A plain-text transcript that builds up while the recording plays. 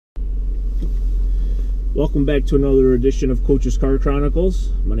Welcome back to another edition of Coach's Car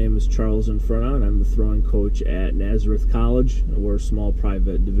Chronicles. My name is Charles Infrona, and I'm the throwing coach at Nazareth College. We're a small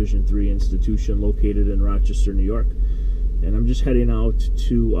private Division III institution located in Rochester, New York. And I'm just heading out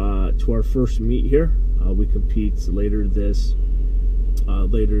to our first meet here. We compete later this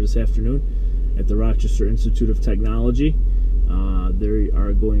afternoon at the Rochester Institute of Technology. There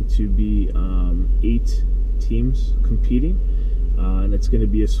are going to be 8 teams competing, and it's going to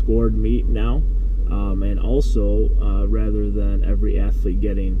be a scored meet now. And also, rather than every athlete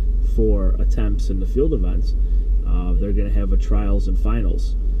getting 4 attempts in the field events, they're going to have a trials and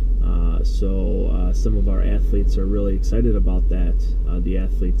finals. So some of our athletes are really excited about that. The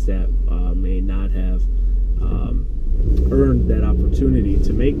athletes that may not have earned that opportunity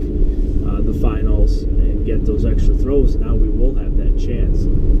to make the finals and get those extra throws, now we will have that chance,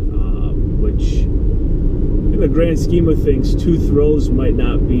 which in the grand scheme of things, 2 throws might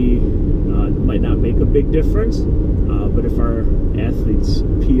not make a big difference, but if our athletes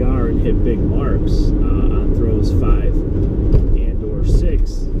PR and hit big marks on throws 5 and or 6,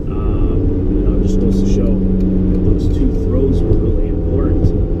 it just goes to show that those 2 throws were really important.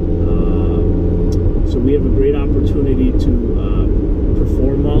 So we have a great opportunity to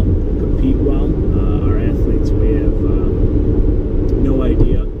perform well, compete well. Our athletes may have no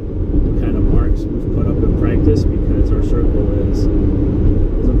idea what kind of marks we've put up in practice, because our circle is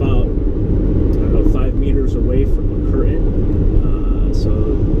about 5 meters away from a curtain. So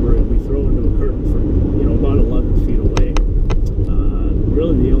we throw into a curtain from about 11 feet away.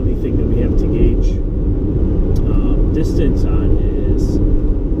 Really the only thing that we have to gauge distance on is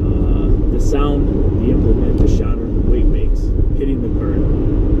the sound the implement, the shot, or the weight makes hitting the curtain,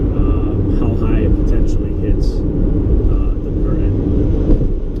 how high it potentially hits the curtain,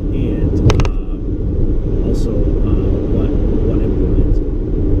 and also what implement.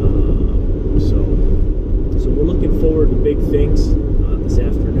 So we're looking forward to big things this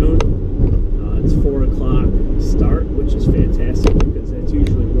afternoon. It's 4 o'clock start, which is fantastic because that's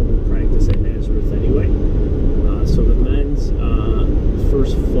usually when we practice at Nazareth anyway. So the men's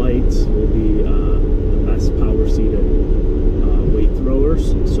first flight will be the best power seated weight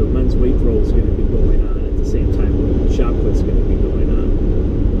throwers. So men's weight throw is going to be going on at the same time shot put is going to be going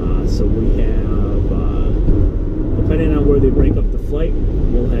on. So we have, depending on where they break up the flight,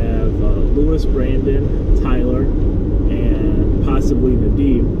 we'll have Luis, Brandon, Tyler, and possibly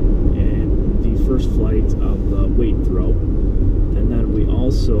Nadim in the first flight of the weight throw. And then we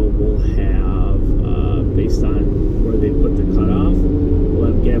also will have, based on where they put the cutoff, we'll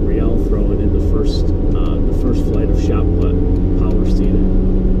have Gabrielle throwing in the first flight of shot put, power seated.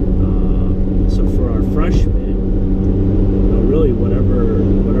 So for our freshmen, really whatever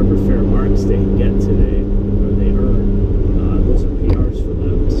fair marks they can get today, or they earn, those are PRs for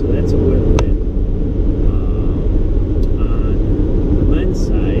them. So that's a win-win. On the men's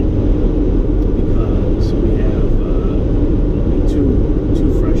side, because we have only two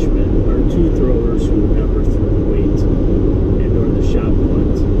freshmen, or 2 throwers who never threw the weight and or the shot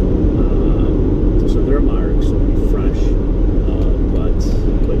put, so their marks will be fresh.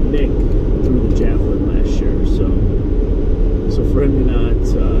 But Nick threw the javelin last year, so for him to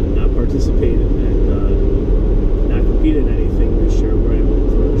not participate and not compete in anything this year, we're able to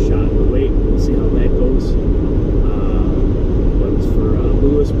throw the shot and the weight. We'll see how that goes. But for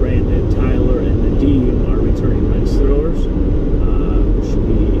Luis, Brandon, Tyler, and Nadim, our returning men's throwers, should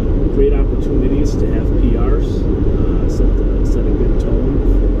be great opportunities to have PRs, set a good tone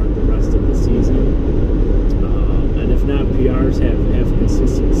for the rest of the season. And if not PRs, have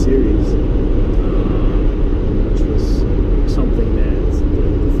consistent series, which was something that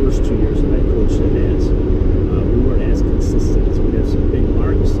the first 2 years that I coached at Naz, we weren't as consistent. We'd have some big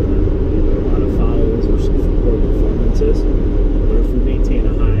marks and either a lot of fouls or some poor performances. But if we maintain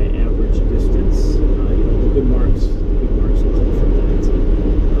a high average distance, the good marks will come from that.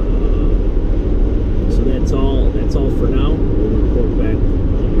 So that's all for now. We'll report back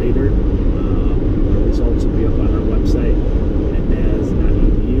later. The results will be up on our website at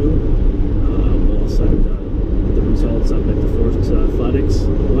naz.edu. We'll also have the results up at the Force Athletics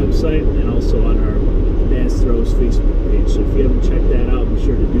website and also on our NazThrows Facebook page. So if you haven't checked that out, be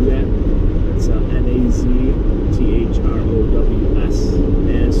sure to do that. It's NazThrows,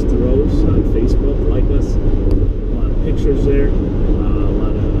 NazThrows on Facebook. Like us. A lot of pictures there, a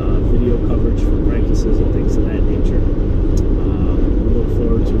lot of video coverage for practices and things of that nature. We look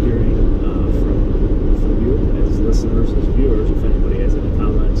forward to hearing from you as listeners, as viewers. If anybody has any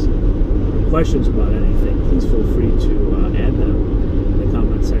comments or questions about anything, please feel free to add them in the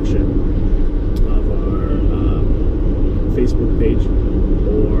comment section of our Facebook page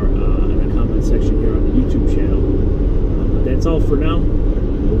or in the comment section here on the YouTube for now.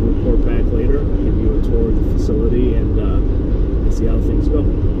 We'll report back later, give you a tour of the facility, and see how things go.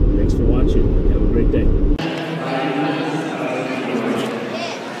 Thanks for watching. Have a great day.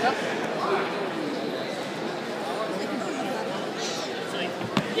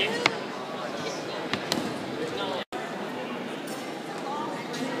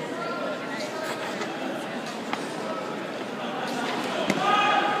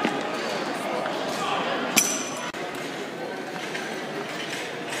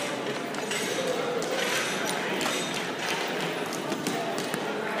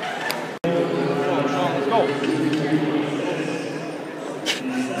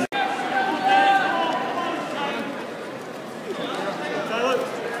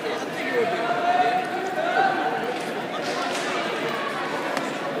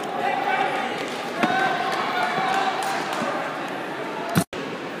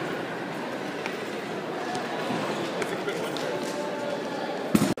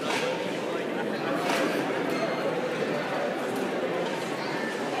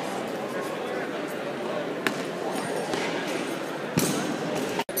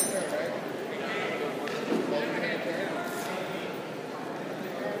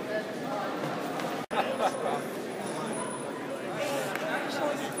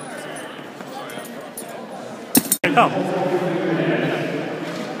 Come.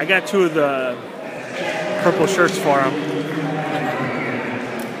 I got 2 of the purple shirts for him.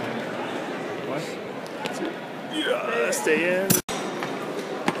 What? Yeah, stay in.